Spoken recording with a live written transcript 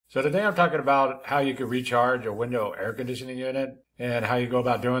So today I'm talking about how you could recharge a window air conditioning unit and how you go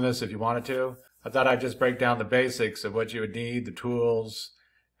about doing this if you wanted to. I thought I'd just break down the basics of what you would need, the tools,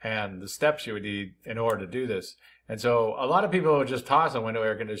 and the steps you would need in order to do this. And so a lot of people would just toss a window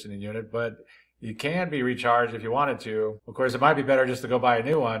air conditioning unit, but you can be recharged if you wanted to. Of course, it might be better just to go buy a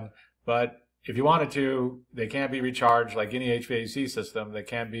new one, but if you wanted to, they can be recharged like any HVAC system. They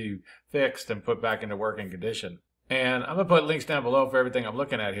can be fixed and put back into working condition. And I'm going to put links down below for everything I'm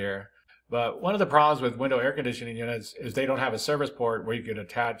looking at here. But one of the problems with window air conditioning units is they don't have a service port where you can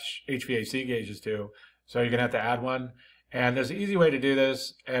attach HVAC gauges to. So you're going to have to add one. And there's an easy way to do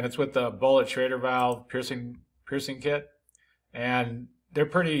this, and it's with the bullet Schrader valve piercing kit. And they're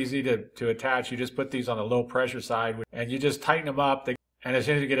pretty easy to attach. You just put these on the low pressure side, and you just tighten them up. And as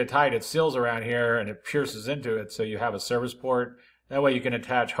soon as you get it tight, it seals around here and it pierces into it, so you have a service port. That way you can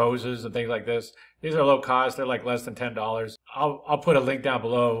attach hoses and things like this. These are low cost. They're like less than $10. I'll put a link down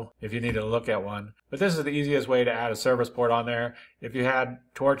below if you need to look at one. But this is the easiest way to add a service port on there. If you had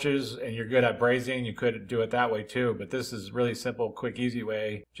torches and you're good at brazing, you could do it that way too. But this is really simple, quick, easy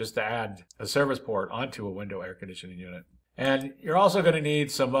way just to add a service port onto a window air conditioning unit. And you're also going to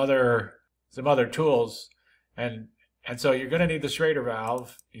need some other tools. And so you're going to need the Schrader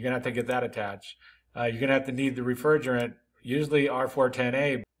valve. You're going to have to get that attached. You're going to have to need the refrigerant, usually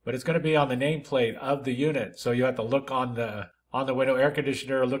R410A, but it's going to be on the nameplate of the unit. So you have to look on the window air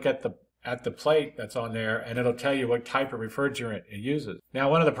conditioner, look at the plate that's on there, and it'll tell you what type of refrigerant it uses. Now,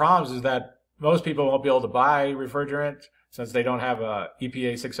 one of the problems is that most people won't be able to buy refrigerant since they don't have a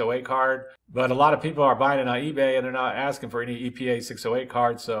EPA 608 card. But a lot of people are buying it on eBay and they're not asking for any EPA 608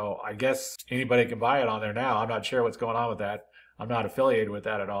 card. So I guess anybody can buy it on there now. I'm not sure what's going on with that. I'm not affiliated with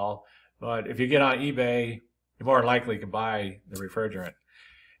that at all. But if you get on eBay, you more than likely can buy the refrigerant.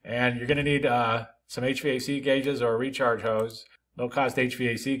 And you're going to need some HVAC gauges or a recharge hose. Low cost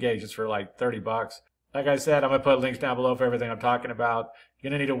HVAC gauges for like 30 bucks. Like I said, I'm going to put links down below for everything I'm talking about.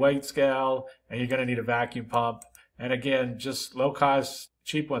 You're going to need a weight scale and you're going to need a vacuum pump. And again, just low cost,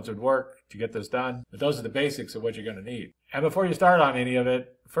 cheap ones would work to get this done. But those are the basics of what you're going to need. And before you start on any of it,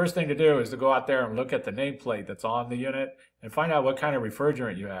 the first thing to do is to go out there and look at the nameplate that's on the unit and find out what kind of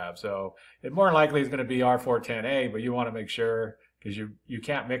refrigerant you have. So it more likely is going to be R410A, but you want to make sure because you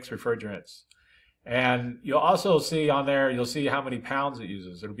can't mix refrigerants. And you'll also see on there, you'll see how many pounds it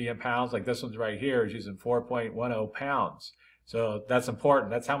uses. It'll be in pounds, like this one's right here is using 4.10 pounds. So that's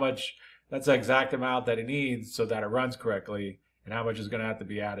important. That's the exact amount that it needs so that it runs correctly and how much is going to have to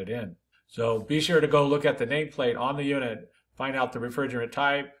be added in. So be sure to go look at the nameplate on the unit, find out the refrigerant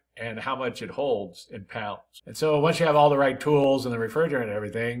type and how much it holds in pounds. And so once you have all the right tools and the refrigerant and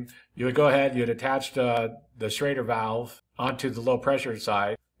everything, you would go ahead, you'd attach the Schrader valve onto the low pressure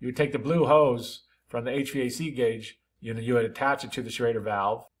side. You would take the blue hose from the HVAC gauge, you would attach it to the Schrader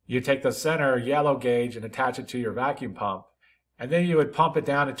valve. You take the center yellow gauge and attach it to your vacuum pump. And then you would pump it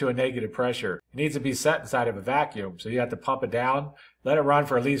down into a negative pressure. It needs to be set inside of a vacuum. So you have to pump it down, let it run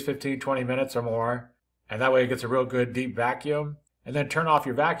for at least 15, 20 minutes or more. And that way it gets a real good deep vacuum. And then turn off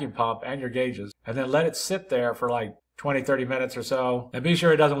your vacuum pump and your gauges. And then let it sit there for like 20, 30 minutes or so. And be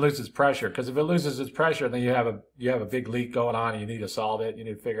sure it doesn't lose its pressure. Because if it loses its pressure, then you have a big leak going on and you need to solve it. You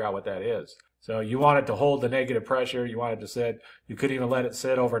need to figure out what that is. So you want it to hold the negative pressure. You want it to sit. You could even let it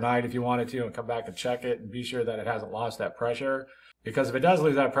sit overnight if you wanted to and come back and check it and be sure that it hasn't lost that pressure. Because if it does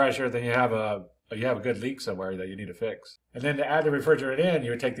lose that pressure, then you have a good leak somewhere that you need to fix. And then to add the refrigerant in, you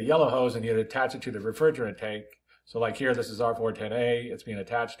would take the yellow hose and you'd attach it to the refrigerant tank. So like here, this is R410A. It's being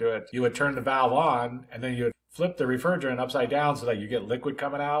attached to it. You would turn the valve on and then you would flip the refrigerant upside down so that you get liquid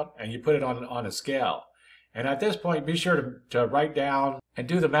coming out and you put it on a scale. And at this point, be sure to write down and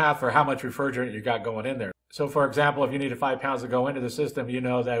do the math for how much refrigerant you got going in there. So for example, if you needed 5 pounds to go into the system, you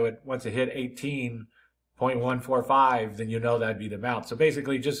know that once it hit 18.145, then you know that'd be the amount. So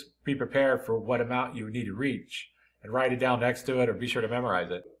basically just be prepared for what amount you would need to reach and write it down next to it or be sure to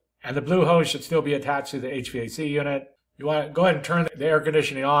memorize it. And the blue hose should still be attached to the HVAC unit. You want to go ahead and turn the air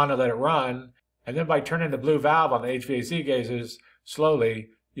conditioning on and let it run. And then by turning the blue valve on the HVAC gauges slowly,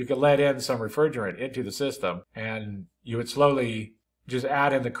 you can let in some refrigerant into the system. And you would slowly just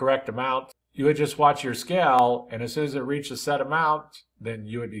add in the correct amount. You would just watch your scale, and as soon as it reached a set amount, then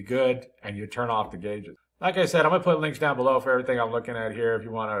you would be good and you'd turn off the gauges. Like I said, I'm going to put links down below for everything I'm looking at here if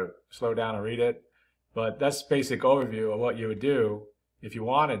you want to slow down and read it. But that's basic overview of what you would do if you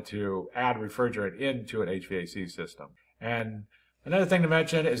wanted to add refrigerant into an HVAC system. And another thing to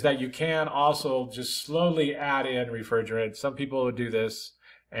mention is that you can also just slowly add in refrigerant. Some people would do this.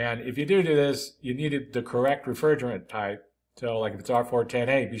 And if you do this, you need the correct refrigerant type. So like if it's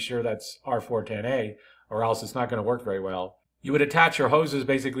R410A, be sure that's R410A or else it's not going to work very well. you would attach your hoses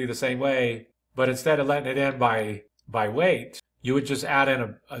basically the same way, but instead of letting it in by weight, you would just add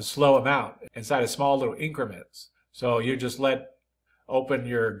in a slow amount inside of small little increments. So you just open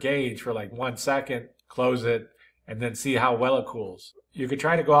your gauge for like 1 second, close it, and then see how well it cools. You could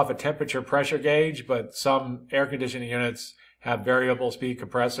try to go off a temperature pressure gauge, but some air conditioning units have variable speed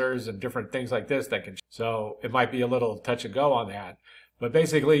compressors and different things like this that can, so it might be a little touch and go on that. But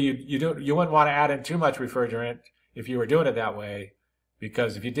basically you wouldn't want to add in too much refrigerant if you were doing it that way,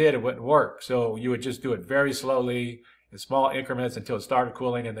 because if you did, it wouldn't work. So you would just do it very slowly in small increments until it started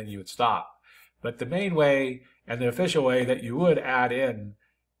cooling, and then you would stop. But the main way and the official way that you would add in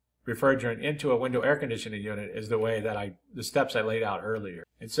refrigerant into a window air conditioning unit is the way that the steps I laid out earlier.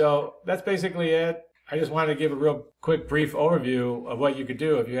 And so that's basically it. I just wanted to give a real quick brief overview of what you could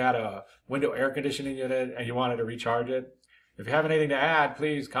do if you had a window air conditioning unit and you wanted to recharge it. If you have anything to add,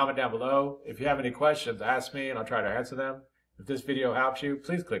 please comment down below. If you have any questions, ask me and I'll try to answer them. If this video helps you,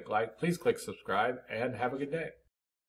 please click like, please click subscribe, and have a good day.